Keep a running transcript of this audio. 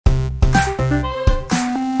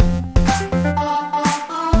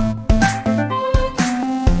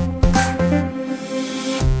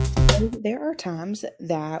times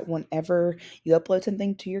that whenever you upload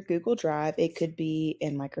something to your Google Drive, it could be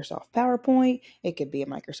in Microsoft PowerPoint, it could be in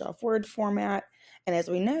Microsoft Word format. And as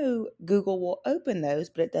we know, Google will open those,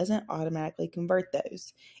 but it doesn't automatically convert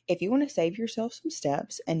those. If you want to save yourself some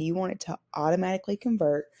steps and you want it to automatically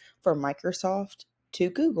convert from Microsoft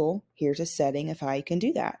to Google, here's a setting of how you can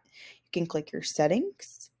do that. You can click your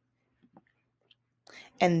settings,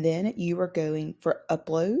 and then you are going for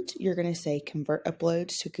uploads. You're going to say convert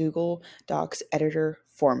uploads to Google Docs editor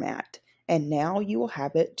format. And now you will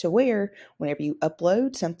have it to where whenever you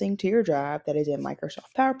upload something to your drive that is in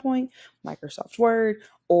Microsoft PowerPoint, Microsoft Word,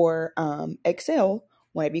 or Excel,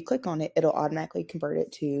 whenever you click on it, it'll automatically convert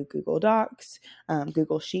it to Google Docs,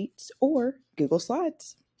 Google Sheets, or Google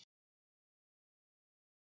Slides.